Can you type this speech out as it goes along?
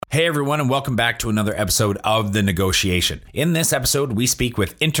Hey everyone, and welcome back to another episode of The Negotiation. In this episode, we speak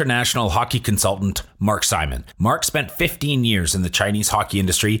with international hockey consultant Mark Simon. Mark spent 15 years in the Chinese hockey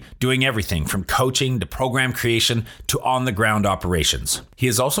industry, doing everything from coaching to program creation to on-the-ground operations. He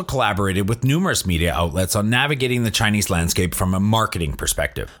has also collaborated with numerous media outlets on navigating the Chinese landscape from a marketing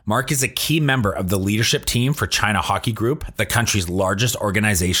perspective. Mark is a key member of the leadership team for China Hockey Group, the country's largest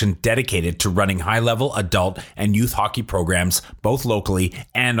organization dedicated to running high-level adult and youth hockey programs, both locally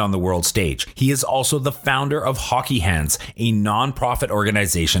and on the world stage. He is also the founder of Hockey Hands, a non-profit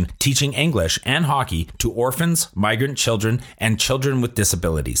organization teaching English and hockey to orphans, migrant children, and children with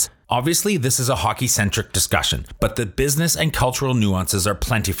disabilities. Obviously, this is a hockey-centric discussion, but the business and cultural nuances are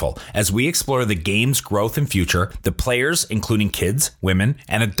plentiful as we explore the game's growth and future, the players, including kids, women,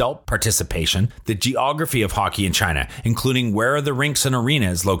 and adult participation, the geography of hockey in China, including where are the rinks and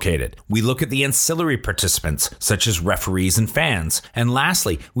arenas located. We look at the ancillary participants, such as referees and fans. And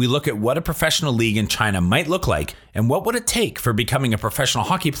lastly, we look at what a professional league in China might look like and what would it take for becoming a professional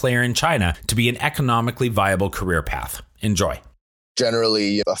hockey player in China to be an economically viable career path. Enjoy.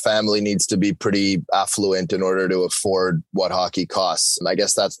 Generally, a family needs to be pretty affluent in order to afford what hockey costs. And I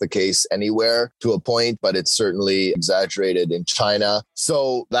guess that's the case anywhere to a point, but it's certainly exaggerated in China.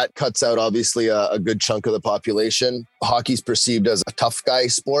 So that cuts out obviously a good chunk of the population. Hockey's perceived as a tough guy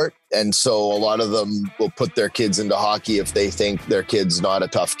sport. And so a lot of them will put their kids into hockey if they think their kid's not a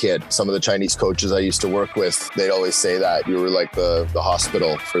tough kid. Some of the Chinese coaches I used to work with, they'd always say that you were like the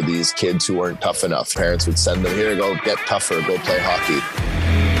hospital for these kids who weren't tough enough. Parents would send them here, go get tougher, go play hockey.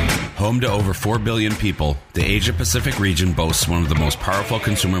 Home to over 4 billion people, the Asia-Pacific region boasts one of the most powerful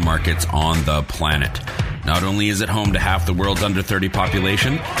consumer markets on the planet. Not only is it home to half the world's under 30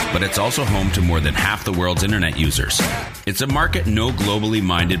 population, but it's also home to more than half the world's internet users. It's a market no globally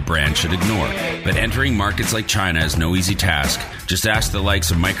minded brand should ignore, but entering markets like China is no easy task. Just ask the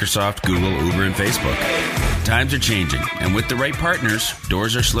likes of Microsoft, Google, Uber, and Facebook. Times are changing, and with the right partners,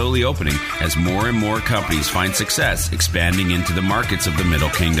 doors are slowly opening as more and more companies find success expanding into the markets of the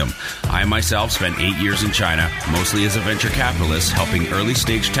Middle Kingdom. I myself spent 8 years in China, mostly as a venture capitalist, helping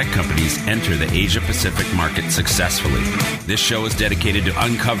early-stage tech companies enter the Asia-Pacific market successfully. This show is dedicated to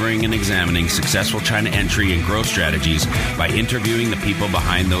uncovering and examining successful China entry and growth strategies by interviewing the people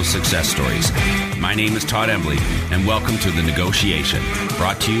behind those success stories. My name is Todd Embley, and welcome to The Negotiation,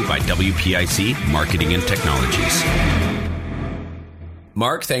 brought to you by WPIC Marketing and Technologies.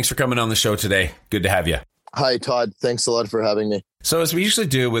 Mark, thanks for coming on the show today. Good to have you. Hi, Todd. Thanks a lot for having me. So as we usually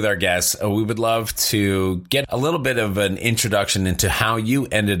do with our guests, we would love to get a little bit of an introduction into how you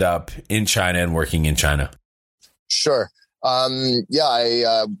ended up in China and working in China. Sure.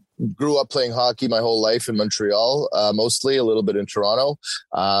 I grew up playing hockey my whole life in Montreal, mostly a little bit in Toronto.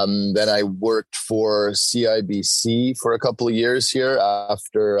 Then I worked for CIBC for a couple of years here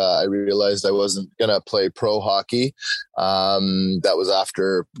after I realized I wasn't going to play pro hockey. That was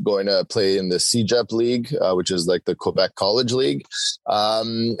after going to play in the CJEP League, which is like the Quebec College League.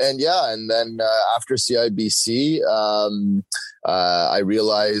 And then after CIBC, I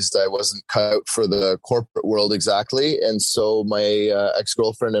realized I wasn't cut out for the corporate world exactly. And so my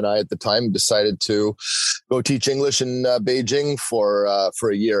ex-girlfriend and I at the time decided to go teach English in Beijing for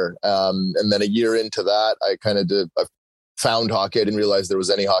a year. And then a year into that, I found hockey. I didn't realize there was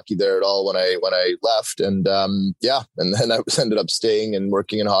any hockey there at all when I left. And and then I ended up staying and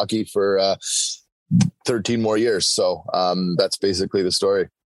working in hockey for 13 more years. So that's basically the story.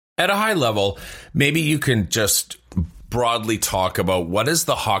 At a high level, maybe you can just broadly talk about what does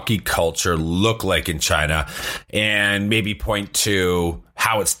the hockey culture look like in China and maybe point to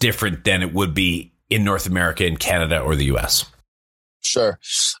how it's different than it would be in North America, in Canada, or the US. Sure.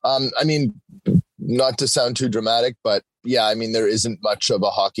 Not to sound too dramatic, but there isn't much of a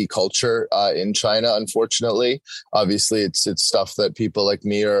hockey culture in China, unfortunately. Obviously, it's stuff that people like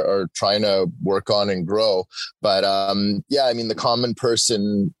me are trying to work on and grow. But the common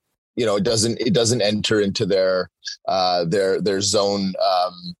person, it doesn't enter into their zone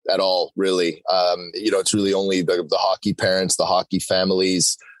at all, really. It's really only the hockey parents, the hockey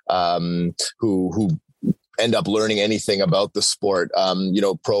families who end up learning anything about the sport.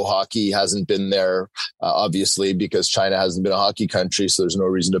 Pro hockey hasn't been there, obviously, because China hasn't been a hockey country, so there's no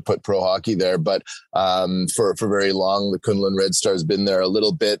reason to put pro hockey there. But for very long, the Kunlun Red Star has been there a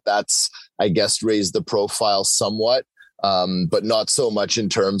little bit. That's, I guess, raised the profile somewhat. but not so much in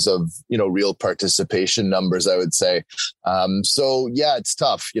terms of, real participation numbers, I would say. So yeah, it's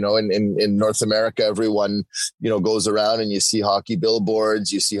tough, in North America, everyone, goes around and you see hockey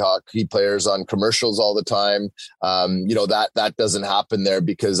billboards, you see hockey players on commercials all the time. That doesn't happen there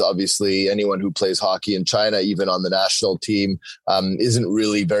because obviously anyone who plays hockey in China, even on the national team, isn't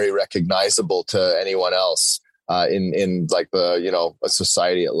really very recognizable to anyone else in like the, a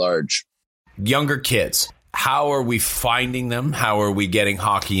society at large. Younger kids, how are we finding them? How are we getting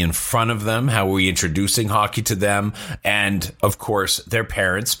hockey in front of them? How are we introducing hockey to them? And of course, their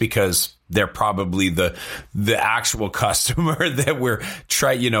parents, because they're probably the actual customer that we're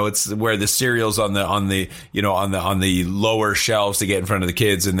trying. It's where the cereal's on the lower shelves to get in front of the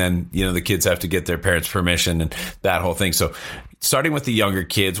kids, and then the kids have to get their parents' permission and that whole thing. So, starting with the younger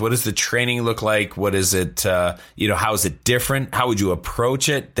kids, what does the training look like? What is it? How is it different? How would you approach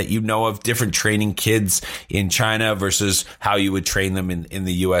it? That of different training kids in China versus how you would train them in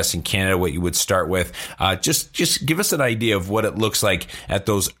the U.S. and Canada. What you would start with. Just give us an idea of what it looks like at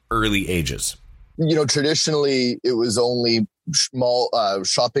those early ages. Traditionally, it was only small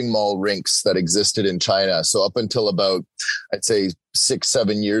shopping mall rinks that existed in China. So up until about, I'd say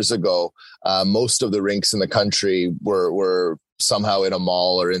 6-7 years ago, most of the rinks in the country were somehow in a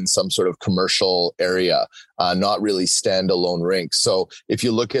mall or in some sort of commercial area, not really standalone rinks. So if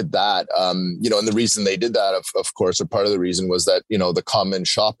you look at that, and the reason they did that, of course, or part of the reason was that, the common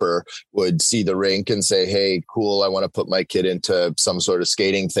shopper would see the rink and say, hey, cool, I want to put my kid into some sort of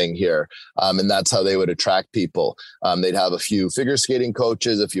skating thing here. And that's how they would attract people. They'd have a few figure skating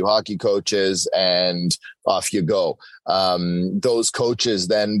coaches, a few hockey coaches, and off you go. Those coaches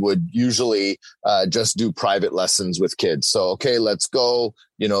then would usually just do private lessons with kids. So, okay, let's go,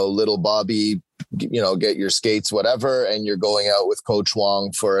 little Bobby, get your skates, whatever. And you're going out with Coach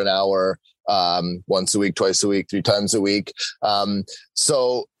Wong for an hour, once a week, twice a week, 3 times a week. And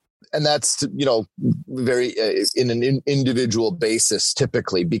that's, very in an individual basis,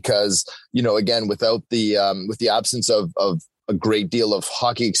 typically, because, again, without with the absence of a great deal of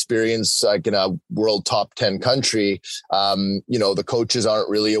hockey experience, like in a world top 10 country, the coaches aren't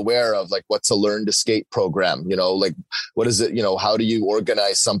really aware of like what's a learn to skate program, like what is it, how do you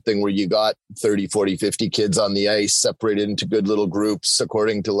organize something where you got 30, 40, 50 kids on the ice separated into good little groups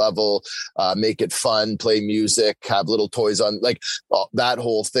according to level, make it fun, play music, have little toys on, like that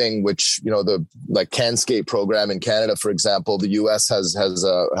whole thing, which, the like can skate program in Canada, for example, the US has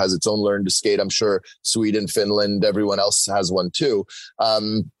its own learn to skate. I'm sure Sweden, Finland, everyone else has one too,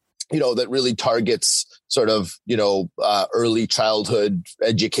 that really targets sort of, early childhood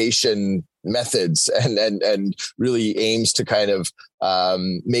education methods and really aims to kind of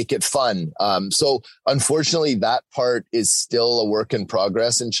make it fun. So unfortunately, that part is still a work in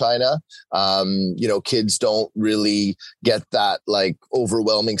progress in China. Kids don't really get that like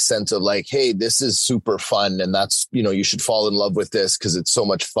overwhelming sense of like, hey, this is super fun. And that's, you should fall in love with this because it's so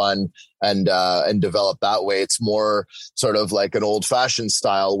much fun and develop that way. It's more sort of like an old fashioned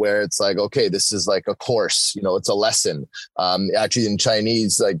style where it's like, okay, this is like a course, it's a lesson. Actually in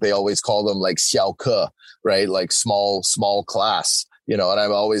Chinese, like they always call them like xiao ke, right? Like small class. And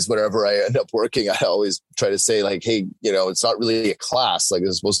I'm always, wherever I end up working, I always try to say like, hey, it's not really a class. Like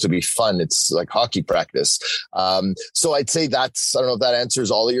it's supposed to be fun. It's like hockey practice. So I'd say I don't know if that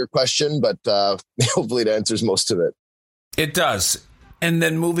answers all of your question, but hopefully it answers most of it. It does. And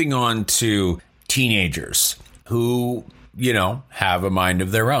then moving on to teenagers who, have a mind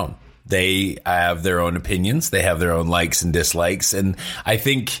of their own. They have their own opinions. They have their own likes and dislikes. And I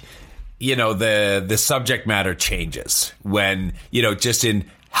think, the subject matter changes when, just in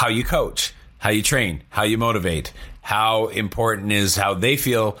how you coach, how you train, how you motivate, how important is how they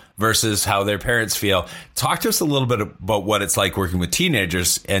feel versus how their parents feel. Talk to us a little bit about what it's like working with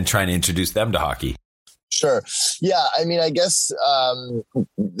teenagers and trying to introduce them to hockey. Sure. Yeah. I mean, I guess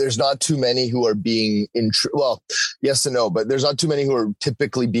there's not too many who are being, well, yes and no, but there's not too many who are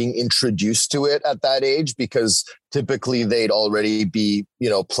typically being introduced to it at that age because typically they'd already be,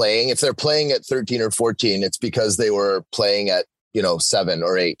 playing. If they're playing at 13 or 14, it's because they were playing at 7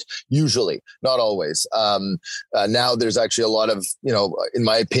 or 8, usually, not always. Now there's actually a lot of, in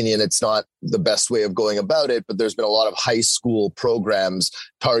my opinion, it's not the best way of going about it, but there's been a lot of high school programs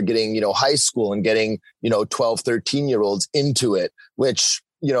targeting, high school and getting, 12, 13-year-olds into it, which,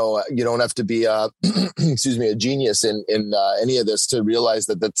 you don't have to be a genius in any of this to realize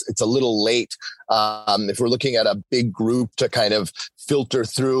that it's a little late. If we're looking at a big group to kind of filter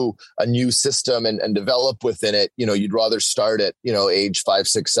through a new system and develop within it, you'd rather start at, age 5,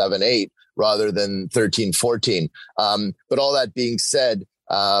 6, 7, 8 rather than 13, 14. But all that being said,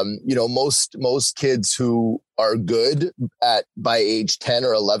 Most kids who are good by age 10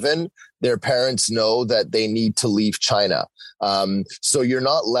 or 11, their parents know that they need to leave China. So you're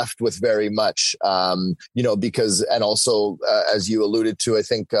not left with very much, because, and also, as you alluded to, I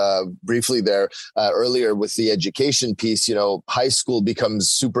think briefly there earlier with the education piece, high school becomes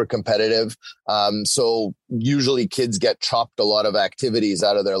super competitive. So usually kids get chopped a lot of activities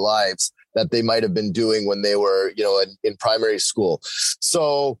out of their lives that they might have been doing when they were, in primary school.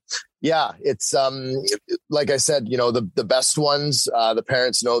 So yeah, it's like I said, the best ones, the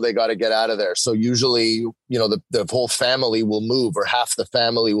parents know they got to get out of there. So usually, the whole family will move, or half the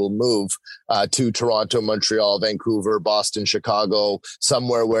family will move to Toronto, Montreal, Vancouver, Boston, Chicago,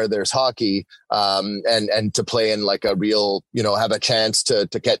 somewhere where there's hockey, and to play in like a real, have a chance to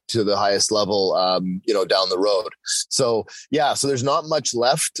get to the highest level, down the road. So yeah, so there's not much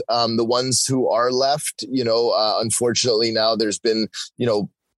left. The ones who are left, unfortunately now there's been,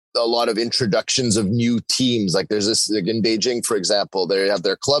 a lot of introductions of new teams. Like there's this, like in Beijing, for example, they have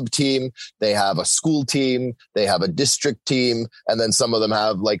their club team, they have a school team, they have a district team, and then some of them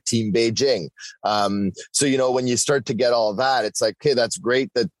have like Team Beijing. So, when you start to get all that, it's like, okay, that's great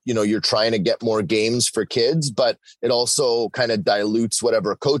that, you're trying to get more games for kids, but it also kind of dilutes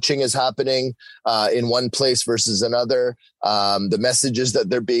whatever coaching is happening in one place versus another. The messages that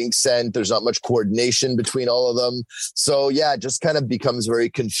they're being sent, there's not much coordination between all of them. So yeah, it just kind of becomes very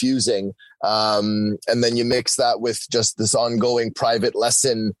confusing. And then you mix that with just this ongoing private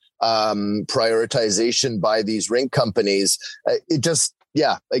lesson prioritization by these rink companies.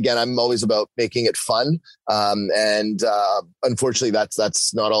 Yeah, again, I'm always about making it fun. And unfortunately,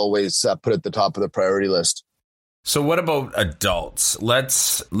 that's not always put at the top of the priority list. So what about adults?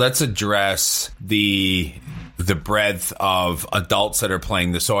 Let's address the breadth of adults that are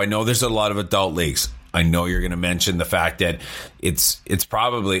playing this. So I know there's a lot of adult leagues. I know you're going to mention the fact that it's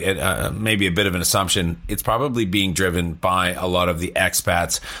probably maybe a bit of an assumption. It's probably being driven by a lot of the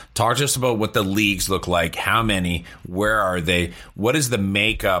expats. Talk to us about what the leagues look like. How many? Where are they? What is the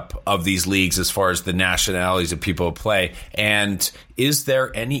makeup of these leagues as far as the nationalities of people who play? And is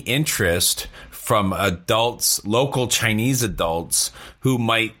there any interest from adults, local Chinese adults, who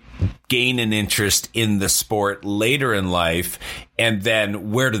might gain an interest in the sport later in life? And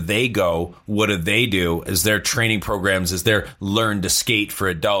then where do they go? What do they do? Is there training programs? Is there learn to skate for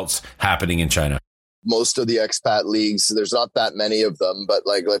adults happening in China? Most of the expat leagues, there's not that many of them, but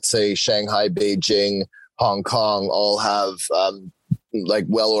like, let's say Shanghai, Beijing, Hong Kong all have like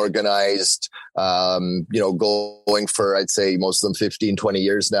well-organized, going for, I'd say most of them 15, 20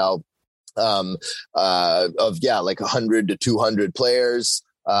 years now, like 100 to 200 players.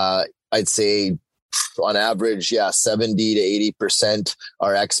 I'd say on average, 70 to 80%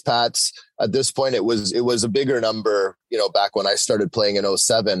 are expats. At this point, it was a bigger number, back when I started playing in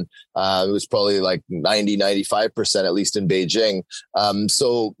 2007, it was probably like 90, 95%, at least in Beijing.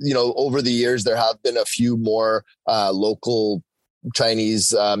 So, over the years, there have been a few more, local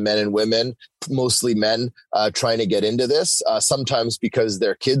Chinese men and women, mostly men, trying to get into this, sometimes because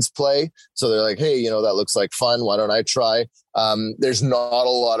their kids play. So they're like, hey, that looks like fun. Why don't I try? There's not a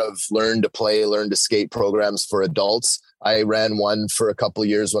lot of learn to skate programs for adults. I ran one for a couple of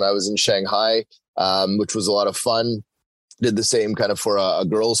years when I was in Shanghai, which was a lot of fun. Did the same kind of for a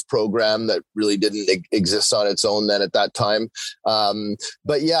girls program that really didn't exist on its own then at that time.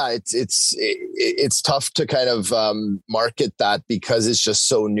 But yeah, it's tough to kind of market that because it's just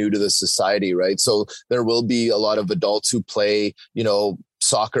so new to the society, right? So there will be a lot of adults who play,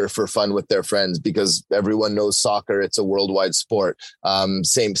 soccer for fun with their friends because everyone knows soccer. It's a worldwide sport.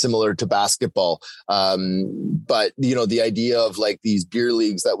 Similar to basketball. But the idea of like these beer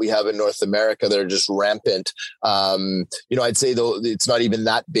leagues that we have in North America that are just rampant. I'd say though it's not even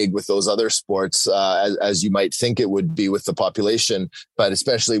that big with those other sports as you might think it would be with the population. But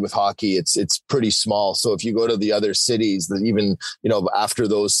especially with hockey, it's pretty small. So if you go to the other cities, that even after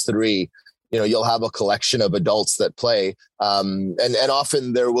those three, you'll have a collection of adults that play. And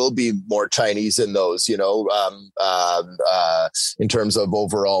often there will be more Chinese in those, in terms of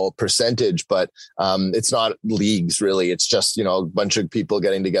overall percentage, but it's not leagues really. It's just, a bunch of people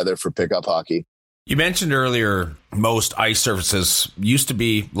getting together for pickup hockey. You mentioned earlier most ice surfaces used to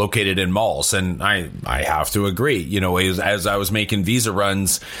be located in malls, and I have to agree. As I was making visa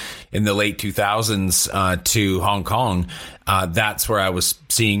runs in the late 2000s to Hong Kong, that's where I was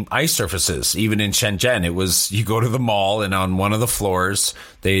seeing ice surfaces. Even in Shenzhen, it was you go to the mall and on one of the floors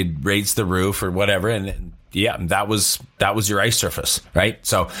they'd raise the roof or whatever, and yeah, that was your ice surface, right?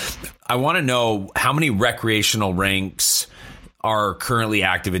 So I want to know how many recreational rinks are currently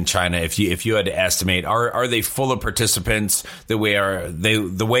active in China? If you had to estimate, are they full of participants the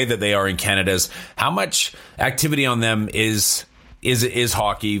way that they are in Canada's? How much activity on them is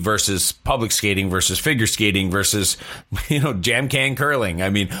hockey versus public skating versus figure skating versus jam can curling? I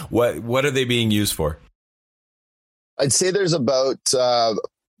mean, what are they being used for? I'd say there's about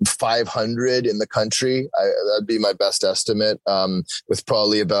 500 in the country. That'd be my best estimate, with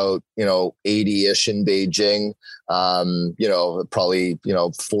probably about 80-ish in Beijing, probably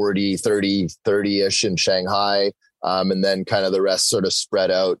 40, 30-ish in Shanghai, and then kind of the rest sort of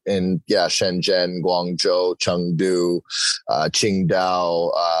spread out in Shenzhen, Guangzhou, Chengdu,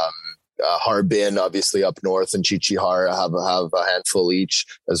 Qingdao, Harbin, obviously up north, and Qiqihar have a handful each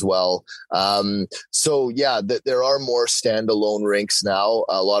as well. There are more standalone rinks now.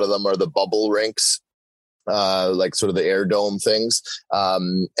 A lot of them are the bubble rinks, like sort of the air dome things.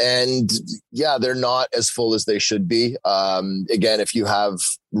 They're not as full as they should be. Again, if you have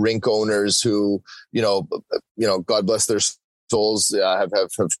rink owners who, God bless their souls, have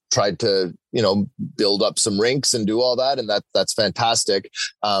tried to build up some rinks and do all that, and that's fantastic.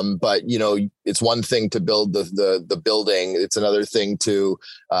 But it's one thing to build the building; it's another thing to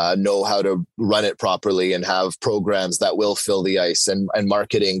know how to run it properly and have programs that will fill the ice and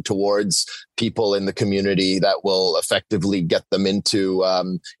marketing towards people in the community that will effectively get them into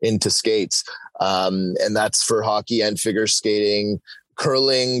skates. And that's for hockey and figure skating.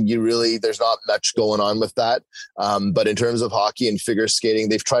 Curling, there's not much going on with that. But in terms of hockey and figure skating,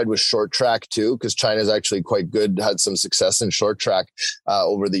 they've tried with short track too, because China's actually quite good, had some success in short track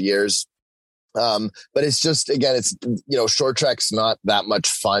over the years. But it's just, again, it's, short track's not that much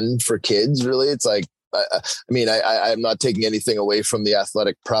fun for kids, really. It's like, I'm not taking anything away from the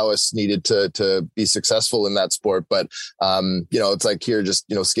athletic prowess needed to be successful in that sport, but it's like here, just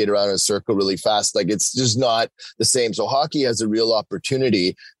skate around in a circle really fast. Like, it's just not the same. So hockey has a real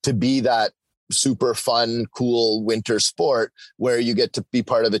opportunity to be that super fun, cool winter sport where you get to be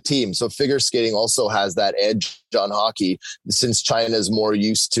part of a team. So figure skating also has that edge on hockey, since China is more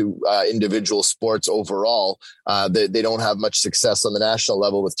used to individual sports overall. They don't have much success on the national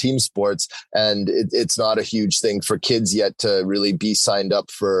level with team sports, and it's not a huge thing for kids yet to really be signed up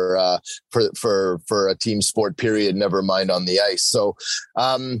for a team sport, period, never mind on the ice. So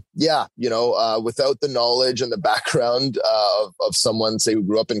without the knowledge and the background of someone, say, who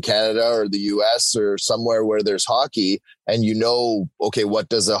grew up in Canada or the US or somewhere where there's hockey, and okay, what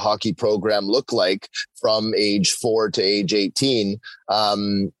does a hockey program look like from age 4 to age 18?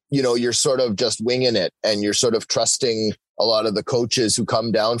 You're sort of just winging it, and you're sort of trusting a lot of the coaches who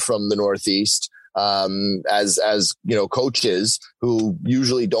come down from the Northeast as coaches who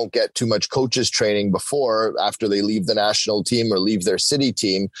usually don't get too much coaches training after they leave the national team or leave their city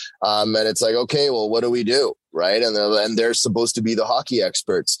team. And it's like, okay, well, what do we do? Right. And they're supposed to be the hockey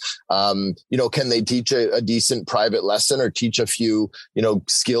experts. Can they teach a decent private lesson or teach a few,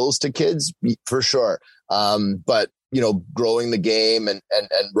 skills to kids? For sure. But growing the game and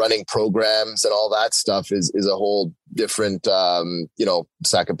running programs and all that stuff is a whole different,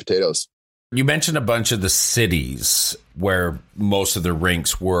 sack of potatoes. You mentioned a bunch of the cities where most of the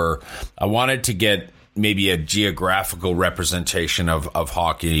rinks were. I wanted to get maybe a geographical representation of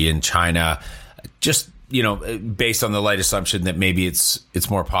hockey in China, just, based on the light assumption that maybe it's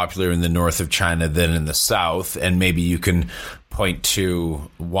more popular in the north of China than in the south. And maybe you can point to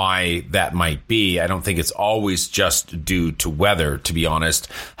why that might be. I don't think it's always just due to weather, to be honest.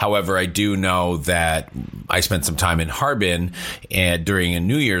 However, I do know that I spent some time in Harbin during a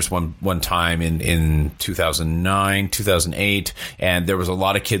New Year's one time in 2009, 2008, and there was a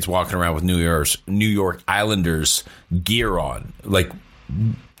lot of kids walking around with New York Islanders gear on, like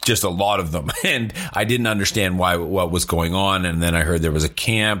just a lot of them. And I didn't understand what was going on. And then I heard there was a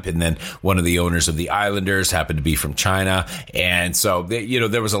camp, and then one of the owners of the Islanders happened to be from China. And so,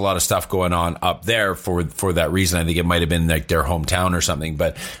 there was a lot of stuff going on up there for that reason. I think it might have been like their hometown or something.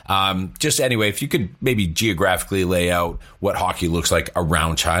 But just anyway, if you could maybe geographically lay out what hockey looks like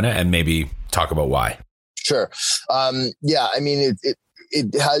around China and maybe talk about why. Sure.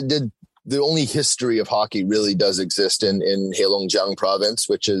 The only history of hockey really does exist in Heilongjiang province,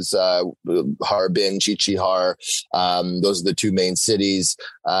 which is Harbin, Qiqihar. Those are the two main cities.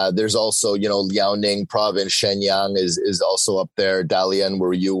 There's also, Liaoning province, Shenyang is also up there, Dalian,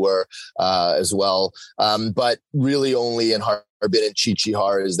 where you were as well. But really only in Harbin and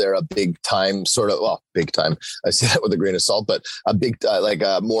Qiqihar is there a big time big time. I say that with a grain of salt, but a big,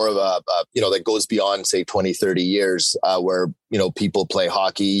 more of a, that goes beyond, say, 20, 30 years, where, people play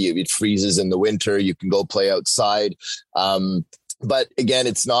hockey. It freezes in the winter. You can go play outside. But again,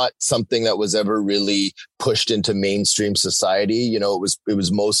 it's not something that was ever really pushed into mainstream society. It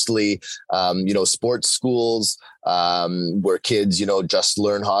was mostly, sports schools, where kids, just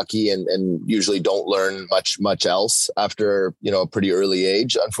learn hockey and usually don't learn much else after, a pretty early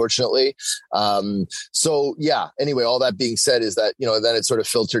age, unfortunately. Anyway, all that being said is that, then it sort of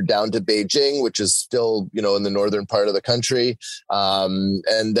filtered down to Beijing, which is still, in the northern part of the country.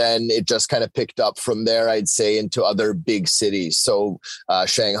 And then it just kind of picked up from there, I'd say, into other big cities. So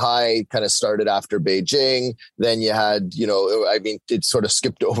Shanghai kind of started after Beijing. Then you had, it sort of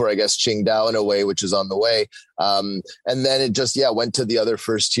skipped over, I guess, Qingdao in a way, which is on the way. And then it just, went to the other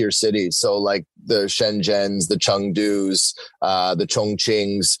first tier cities. So like the Shenzhens, the Chengdus, the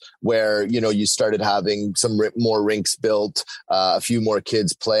Chongqings, where, you started having some more rinks built, a few more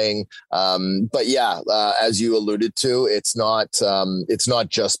kids playing. As you alluded to, it's not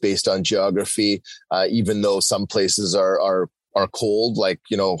just based on geography, even though some places are cold, like,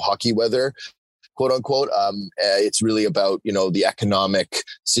 hockey weather, quote unquote. It's really about, the economic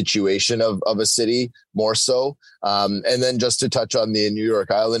situation of a city more so. And then just to touch on the New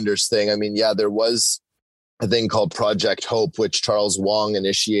York Islanders thing, I mean, there was a thing called Project Hope, which Charles Wong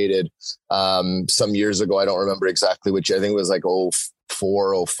initiated some years ago. I don't remember exactly which. I think it was like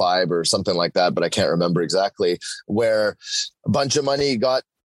 04, 05 or something like that, but I can't remember exactly, where a bunch of money got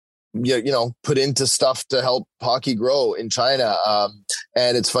put into stuff to help hockey grow in China.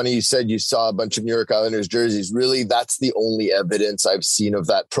 And it's funny, you said you saw a bunch of New York Islanders jerseys. Really, that's the only evidence I've seen of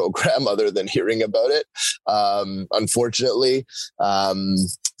that program other than hearing about it, unfortunately.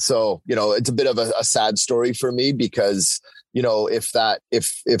 So, it's a bit of a sad story for me because, if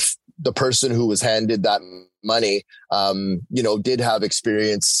the person who was handed that money, did have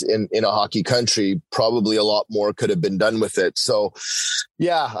experience in a hockey country, probably a lot more could have been done with it. So,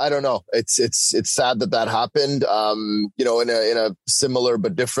 I don't know. It's sad that happened. In a similar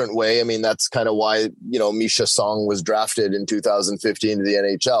but different way. I mean, that's kind of why Misha Song was drafted in 2015 to the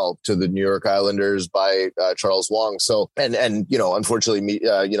NHL, to the New York Islanders by Charles Wong. So, and unfortunately,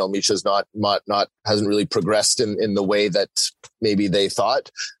 Misha's not hasn't really progressed in the way that maybe they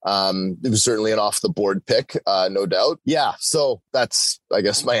thought. It was certainly an off the board pick, no doubt. Yeah. So that's, I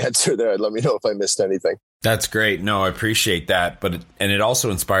guess, my answer there. Let me know if I missed anything. That's great. No, I appreciate that. And it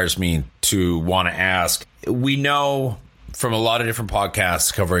also inspires me to want to ask, we know from a lot of different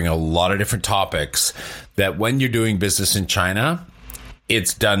podcasts covering a lot of different topics that when you're doing business in China,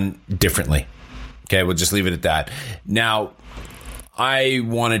 it's done differently. Okay. We'll just leave it at that. Now, I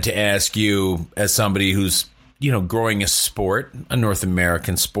wanted to ask you, as somebody who's growing a sport, a North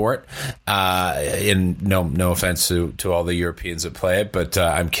American sport, and no offense to all the Europeans that play it, but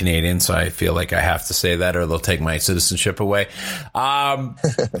I'm Canadian, so I feel like I have to say that or they'll take my citizenship away.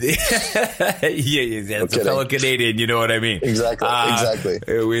 It's a fellow Canadian, you know what I mean? Exactly.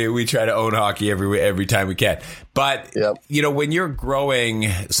 We try to own hockey every time we can. But, when you're growing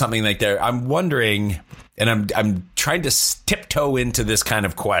something like that, I'm wondering, and I'm trying to tiptoe into this kind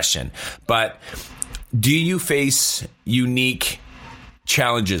of question, but do you face unique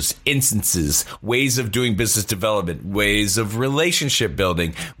challenges, instances, ways of doing business development, ways of relationship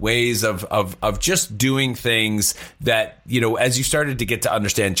building, ways of just doing things that, as you started to get to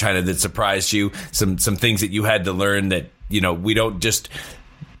understand China, that surprised you, some things that you had to learn that, we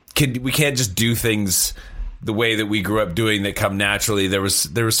can't just do things the way that we grew up doing that come naturally. There was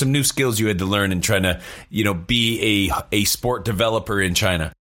some new skills you had to learn in trying to, be a sport developer in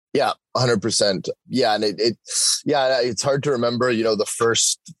China. Yeah, 100%. Yeah. And it's hard to remember, the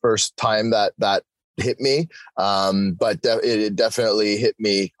first time that hit me. But it definitely hit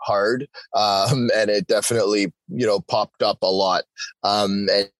me hard. And it definitely, popped up a lot. And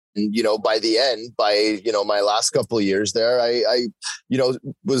by the end, my last couple of years there, I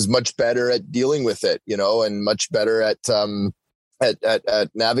was much better at dealing with it, and much better at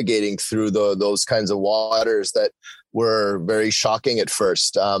navigating through those kinds of waters that were very shocking at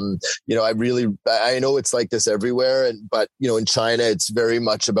first. I know it's like this everywhere, but in China, it's very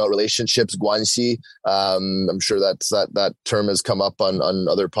much about relationships, guanxi. I'm sure that term has come up on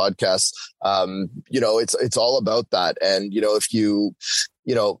other podcasts. It's all about that. And, if you,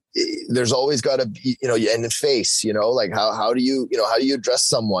 there's always got to be, and the face, like how do you address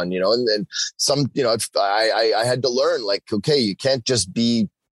someone, and some, I had to learn, like, okay, you can't just be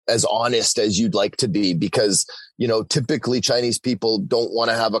as honest as you'd like to be, because, typically Chinese people don't want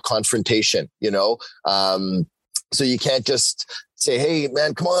to have a confrontation, so you can't just say, hey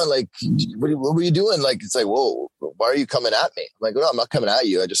man, come on, like, what were you doing? Like, it's like, whoa, why are you coming at me? I'm like, no, I'm not coming at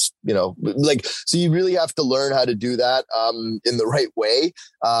you. I just, so you really have to learn how to do that, in the right way.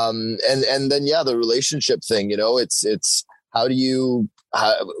 And then, the relationship thing, it's how do you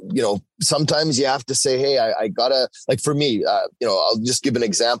sometimes you have to say, hey, I gotta, like for me, I'll just give an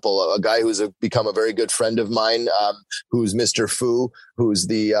example. A guy who's become a very good friend of mine, who's Mr. Fu, who's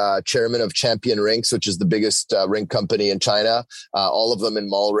the chairman of Champion Rinks, which is the biggest rink company in China. All of them in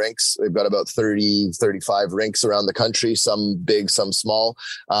mall rinks. They've got about 30, 35 rinks around the country, some big, some small.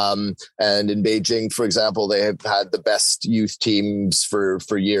 And in Beijing, for example, they have had the best youth teams for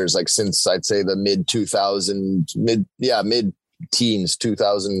years, like since I'd say the mid teens,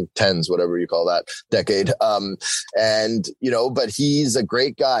 2010s, whatever you call that decade. But he's a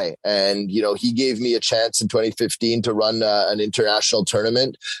great guy. And, he gave me a chance in 2015 to run an international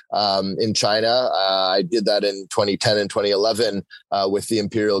tournament in China. I did that in 2010 and 2011 with the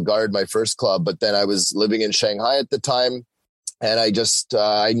Imperial Guard, my first club. But then I was living in Shanghai at the time. And I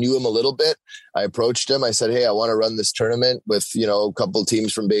knew him a little bit. I approached him. I said, hey, I want to run this tournament with, a couple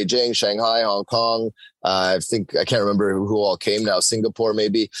teams from Beijing, Shanghai, Hong Kong. I can't remember who all came now, Singapore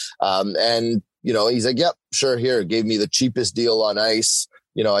maybe. He's like, yep, sure, here. Gave me the cheapest deal on ice.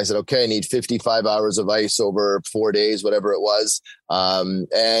 I said, okay, I need 55 hours of ice over 4 days, whatever it was.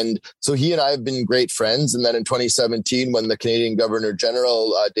 And so he and I have been great friends. And then in 2017, when the Canadian Governor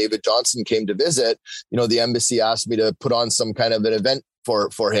General, David Johnston, came to visit, the embassy asked me to put on some kind of an event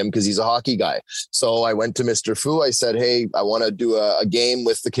for him because he's a hockey guy. So I went to Mr. Fu. I said, hey, I want to do a game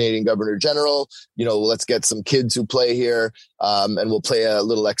with the Canadian Governor General. Let's get some kids who play here and we'll play a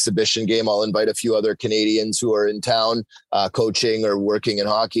little exhibition game. I'll invite a few other Canadians who are in town coaching or working in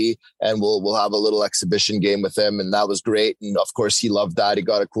hockey, and we'll have a little exhibition game with them. And that was great. And of course, he loved that. He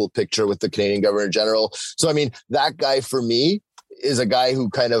got a cool picture with the Canadian Governor General. So, that guy for me is a guy who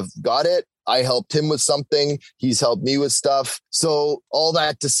kind of got it. I helped him with something. He's helped me with stuff. So all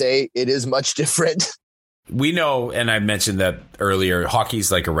that to say, it is much different. We know, and I mentioned that earlier,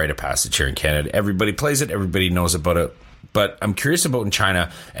 hockey's like a rite of passage here in Canada. Everybody plays it. Everybody knows about it. But I'm curious about in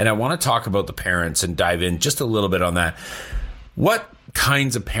China, and I want to talk about the parents and dive in just a little bit on that. What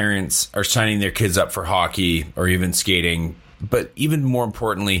kinds of parents are signing their kids up for hockey or even skating? But even more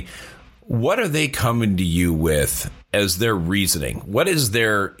importantly, what are they coming to you with as their reasoning? What is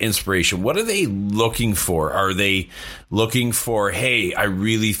their inspiration? What are they looking for? Are they looking for, hey, I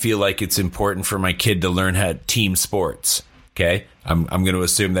really feel like it's important for my kid to learn how team sports? Okay. I'm going to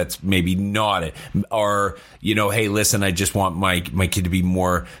assume that's maybe not it. Or, hey, listen, I just want my kid to be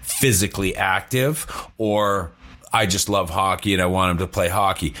more physically active, or I just love hockey and I want him to play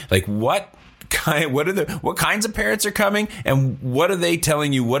hockey. Like what kinds of parents are coming, and what are they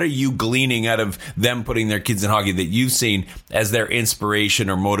telling you? What are you gleaning out of them putting their kids in hockey that you've seen as their inspiration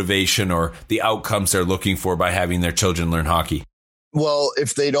or motivation or the outcomes they're looking for by having their children learn hockey? Well,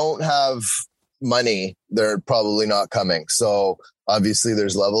 if they don't have money, they're probably not coming. So obviously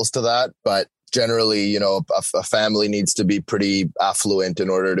there's levels to that, but generally, a family needs to be pretty affluent in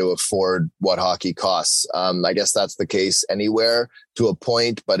order to afford what hockey costs. I guess that's the case anywhere to a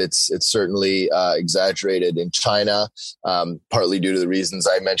point, but it's certainly exaggerated in China, partly due to the reasons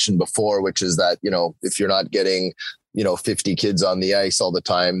I mentioned before, which is that, if you're not getting 50 kids on the ice all the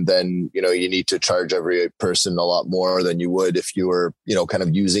time, then, you need to charge every person a lot more than you would if you were, kind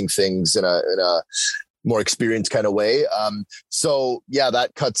of using things in a more experienced kind of way. So yeah,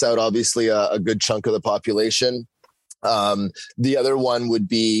 that cuts out obviously a good chunk of the population. The other one would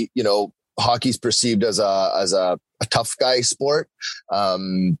be, hockey's perceived as a tough guy sport.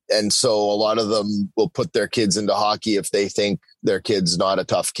 And so a lot of them will put their kids into hockey if they think their kid's not a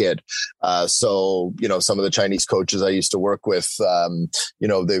tough kid. So, some of the Chinese coaches I used to work with,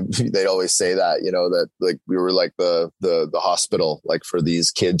 they'd always say that, that like we were like the hospital, like for these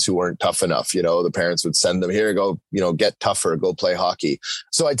kids who weren't tough enough, the parents would send them here, go, get tougher, go play hockey.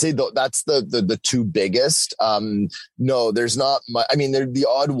 So I'd say that's the two biggest. No, there's not much. The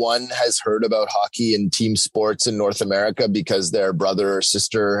odd one has heard about hockey and team sports in North America because their brother or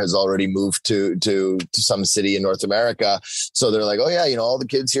sister has already moved to some city in North America. So they're like, oh yeah, all the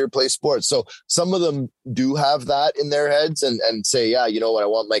kids here play sports. So some of them do have that in their heads and say, yeah, what, I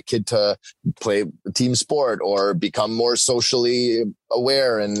want my kid to play a team sport or become more socially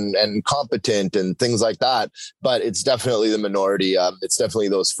aware and competent and things like that. But it's definitely the minority. It's definitely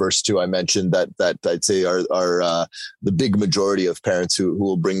those first two I mentioned that I'd say are the big majority of parents who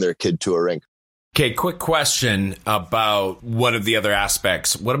will bring their kid to a rink. Okay, quick question about one of the other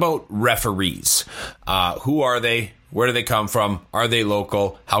aspects. What about referees? Who are they? Where do they come from? Are they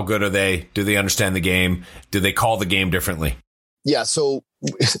local? How good are they? Do they understand the game? Do they call the game differently? Yeah. So,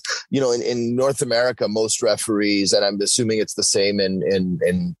 in North America, most referees, and I'm assuming it's the same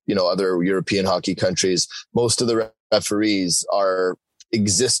in other European hockey countries, most of the referees are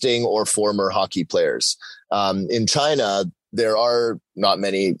existing or former hockey players. In China, there are not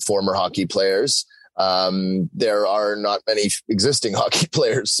many former hockey players. There are not many existing hockey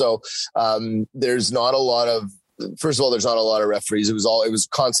players. So there's not a lot of, first of all, there's not a lot of referees. It was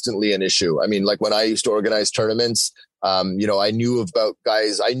constantly an issue. I mean, like when I used to organize tournaments, I knew about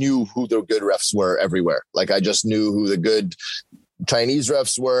guys. I knew who the good refs were everywhere. Like I just knew who the good Chinese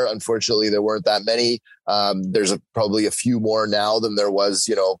refs were. Unfortunately, there weren't that many. There's probably a few more now than there was,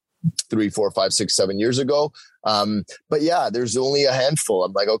 3, 4, 5, 6, 7 years ago. But yeah, there's only a handful.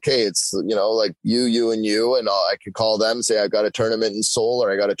 I'm like, okay, it's, like you and you, and I could call them and say, I got a tournament in Seoul,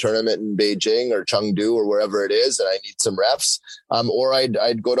 or I got a tournament in Beijing or Chengdu or wherever it is, and I need some refs. Or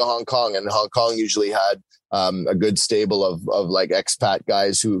I'd go to Hong Kong, and Hong Kong usually had a good stable of like expat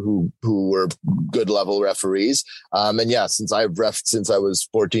guys who were good level referees. And yeah, since I've reffed since I was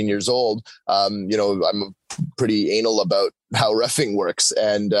 14 years old, I'm pretty anal about how reffing works.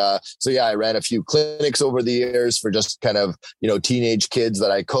 And so yeah, I ran a few clinics over the years for just kind of, teenage kids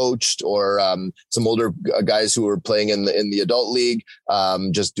that I coached, or some older guys who were playing in the adult league,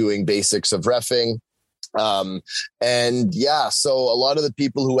 just doing basics of reffing. And yeah, so a lot of the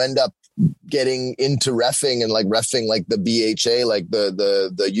people who end up getting into reffing and like reffing, like the BHA, like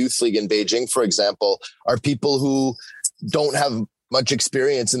the youth league in Beijing, for example, are people who don't have much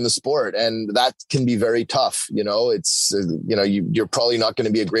experience in the sport. And that can be very tough. It's, you're probably not going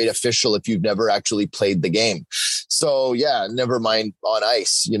to be a great official if you've never actually played the game. So yeah, never mind on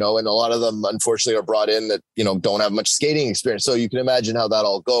ice, and a lot of them unfortunately are brought in that, don't have much skating experience. So you can imagine how that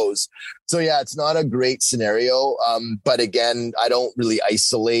all goes. So yeah, it's not a great scenario. But again, I don't really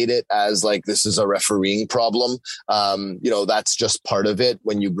isolate it as like, this is a refereeing problem. That's just part of it.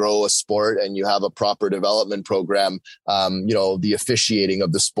 When you grow a sport and you have a proper development program, the officiating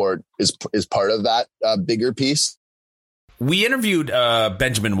of the sport is part of that bigger piece. We interviewed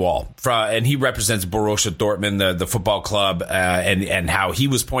Benjamin Wall, and he represents Borussia Dortmund, the football club, and how he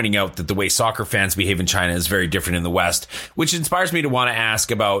was pointing out that the way soccer fans behave in China is very different in the West, which inspires me to want to ask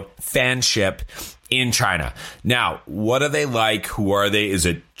about fanship in China. Now, what are they like? Who are they? Is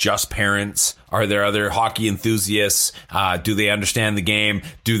it just parents? Are there other hockey enthusiasts? Do they understand the game?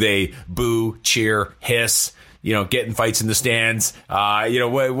 Do they boo, cheer, hiss? Get in fights in the stands. What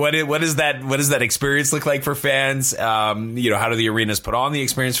does that experience look like for fans? How do the arenas put on the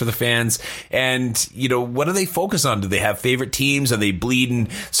experience for the fans? And, what do they focus on? Do they have favorite teams? Are they bleeding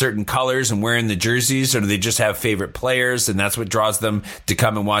certain colors and wearing the jerseys? Or do they just have favorite players and that's what draws them to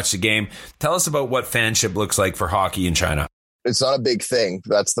come and watch the game? Tell us about what fanship looks like for hockey in China. It's not a big thing.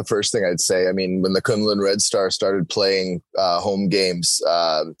 That's the first thing I'd say. I mean, when the Kunlun Red Star started playing home games,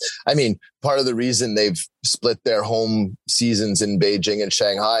 part of the reason they've split their home seasons in Beijing and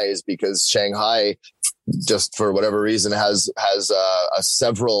Shanghai is because Shanghai, just for whatever reason, has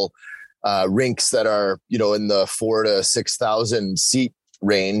several rinks that are, in the 4,000 to 6,000 seat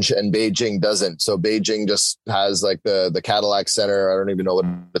range, and Beijing doesn't. So Beijing just has like the Cadillac Center. I don't even know what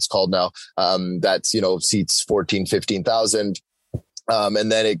it's called now. That's, seats 14, 15,000.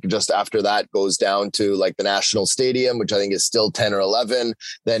 And then it just after that goes down to like the National Stadium, which I think is still 10 or 11,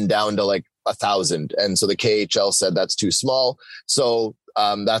 then down to like 1,000. And so the KHL said that's too small. So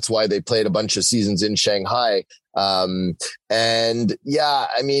that's why they played a bunch of seasons in Shanghai. And yeah,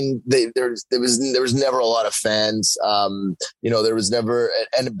 I mean, there was never a lot of fans. There was never,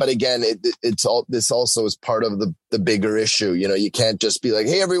 but again, this also is part of the bigger issue. You can't just be like,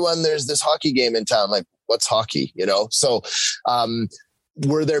 hey, everyone, there's this hockey game in town. Like, what's hockey? So,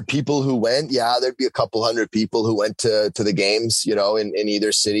 were there people who went? Yeah, there'd be a couple hundred people who went to the games, in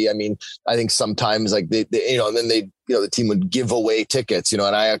either city. I mean, I think sometimes like they and then they, the team would give away tickets, and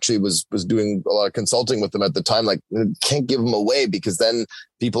I actually was doing a lot of consulting with them at the time. Like, can't give them away because then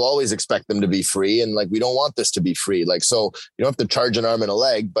people always expect them to be free. And like, we don't want this to be free. Like, so you don't have to charge an arm and a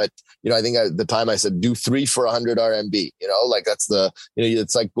leg, but I think at the time I said, do 3 for 100 RMB, like that's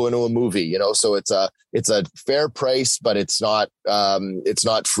it's like going to a movie, so it's a fair price, but it's not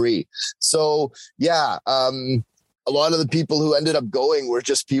free. So yeah, a lot of the people who ended up going were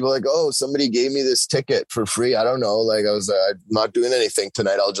just people like, oh, somebody gave me this ticket for free. I don't know. Like I was not doing anything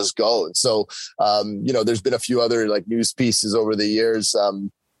tonight. I'll just go. And so, there's been a few other like news pieces over the years,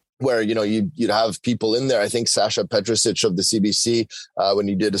 where, you'd have people in there. I think Sasha Petrosic of the CBC, when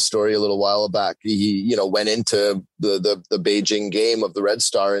he did a story a little while back, he went into the Beijing game of the Red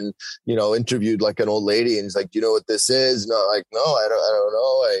Star and, interviewed like an old lady. And he's like, do you know what this is? No, like, no, I don't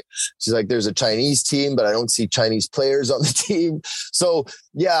know. She's like, there's a Chinese team, but I don't see Chinese players on the team. So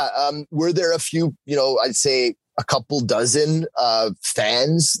yeah, were there a few, I'd say a couple dozen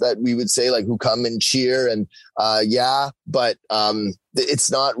fans that we would say like who come and cheer and but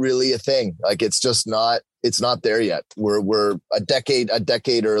it's not really a thing. Like it's just not it's not there yet. We're a decade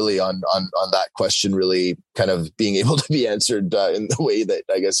early on that question really kind of being able to be answered in the way that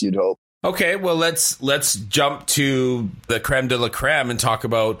I guess you'd hope. Okay, well, let's jump to the creme de la creme and talk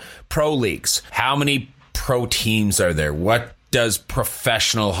about pro leagues. How many pro teams are there? What does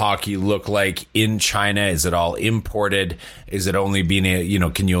professional hockey look like in China? Is it all imported? Is it only being,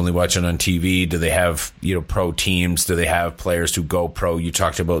 can you only watch it on TV? Do they have, pro teams? Do they have players who go pro? You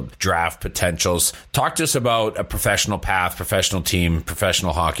talked about draft potentials. Talk to us about a professional path, professional team,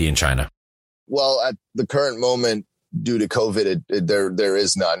 professional hockey in China. Well, at the current moment, due to COVID, there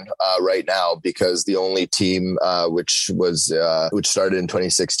is none right now, because the only team which started in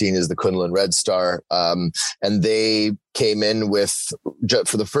 2016 is the Kunlun Red Star, and they came in with,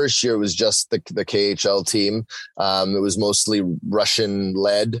 for the first year, it was just the KHL team. It was mostly Russian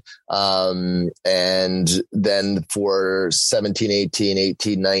led, and then for 17-18,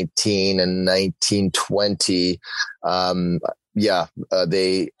 18-19, and 19-20,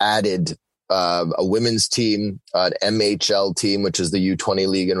 they added a women's team, an MHL team, which is the U20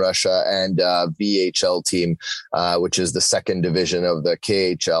 league in Russia, and a VHL team, which is the second division of the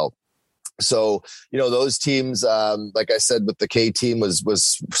KHL. So, those teams, like I said, with the K team was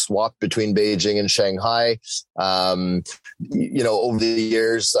swapped between Beijing and Shanghai. Over the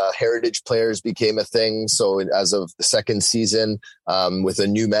years, heritage players became a thing. So as of the second season, with a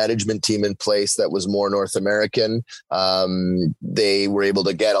new management team in place that was more North American, they were able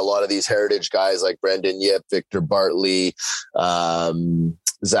to get a lot of these heritage guys like Brendan Yip, Victor Bartley,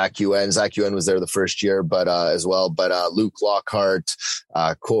 Zach Yuen. Zach Yuen was there the first year, but Luke Lockhart,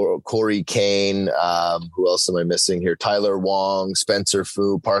 Corey Kane, who else am I missing here? Tyler Wong, Spencer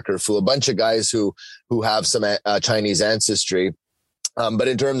Fu, Parker Fu, a bunch of guys who have some Chinese ancestry. But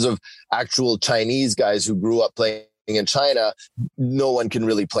in terms of actual Chinese guys who grew up playing in China, no one can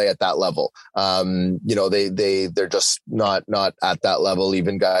really play at that level. They're just not at that level.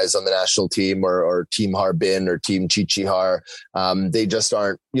 Even guys on the national team or Team Harbin or Team Chichihar, they just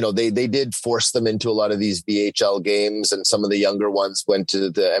aren't. They did force them into a lot of these VHL games, and some of the younger ones went to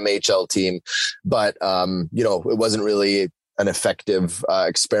the MHL team, but it wasn't really an effective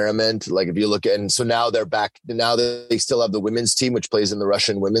experiment. Like if you look at, and so now they're back. Now they still have the women's team, which plays in the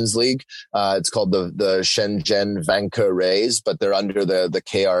Russian women's league. It's called the Shenzhen Vanke Rays, but they're under the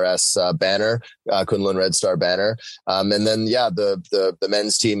KRS banner, Kunlun Red Star banner. And then the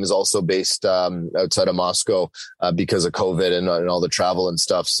men's team is also based outside of Moscow because of COVID and all the travel and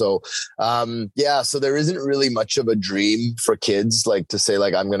stuff. So so there isn't really much of a dream for kids like to say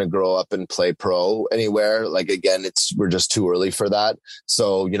like I'm going to grow up and play pro anywhere. Like again, we're just too early for that.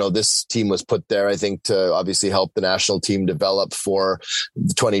 So, this team was put there, I think, to obviously help the national team develop for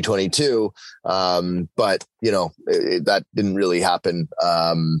 2022. But, that didn't really happen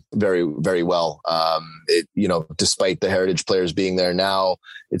very, very well. Despite the heritage players being there now,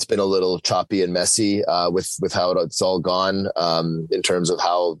 it's been a little choppy and messy with how it's all gone in terms of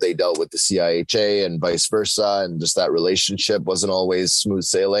how they dealt with the CIHA and vice versa. And just that relationship wasn't always smooth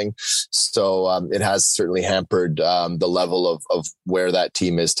sailing. So it has certainly hampered the level of where that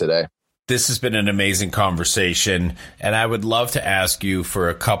team is today. This has been an amazing conversation, and I would love to ask you for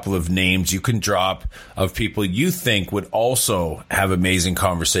a couple of names you can drop of people you think would also have amazing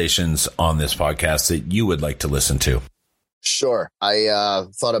conversations on this podcast that you would like to listen to. Sure. I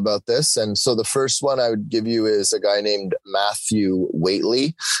thought about this. And so the first one I would give you is a guy named Matthew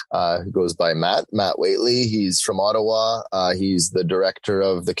Waitley, who goes by Matt Waitley. He's from Ottawa. He's the director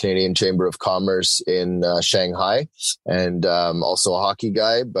of the Canadian Chamber of Commerce in Shanghai, and also a hockey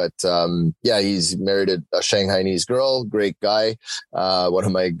guy. But he's married a Shanghainese girl. Great guy. One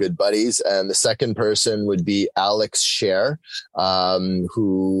of my good buddies. And the second person would be Alex Scher,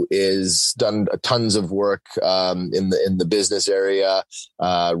 who is done tons of work in the business area,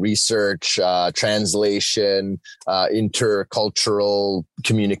 research, translation, intercultural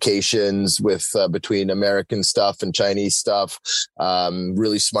communications with between American stuff and Chinese stuff.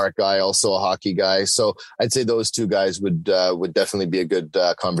 Really smart guy, also a hockey guy. So I'd say those two guys would definitely be a good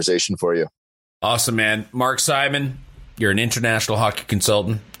conversation for you. Awesome, man. Mark Simon, you're an international hockey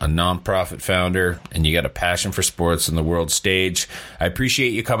consultant, a nonprofit founder, and you got a passion for sports and the world stage. I appreciate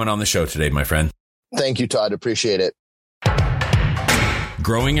you coming on the show today, my friend. Thank you, Todd. Appreciate it.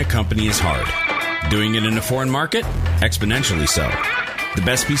 Growing a company is hard. Doing it in a foreign market? Exponentially so. The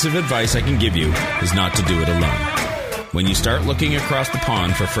best piece of advice I can give you is not to do it alone. When you start looking across the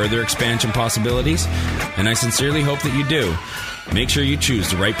pond for further expansion possibilities, and I sincerely hope that you do, make sure you choose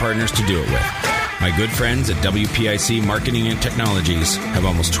the right partners to do it with. My good friends at WPIC Marketing and Technologies have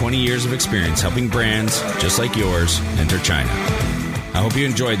almost 20 years of experience helping brands just like yours enter China. I hope you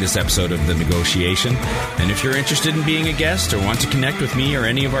enjoyed this episode of The Negotiation, and if you're interested in being a guest or want to connect with me or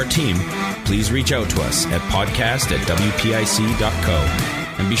any of our team, please reach out to us at podcast@wpic.co.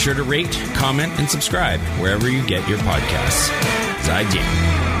 And be sure to rate, comment, and subscribe wherever you get your podcasts. 再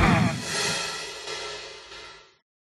见。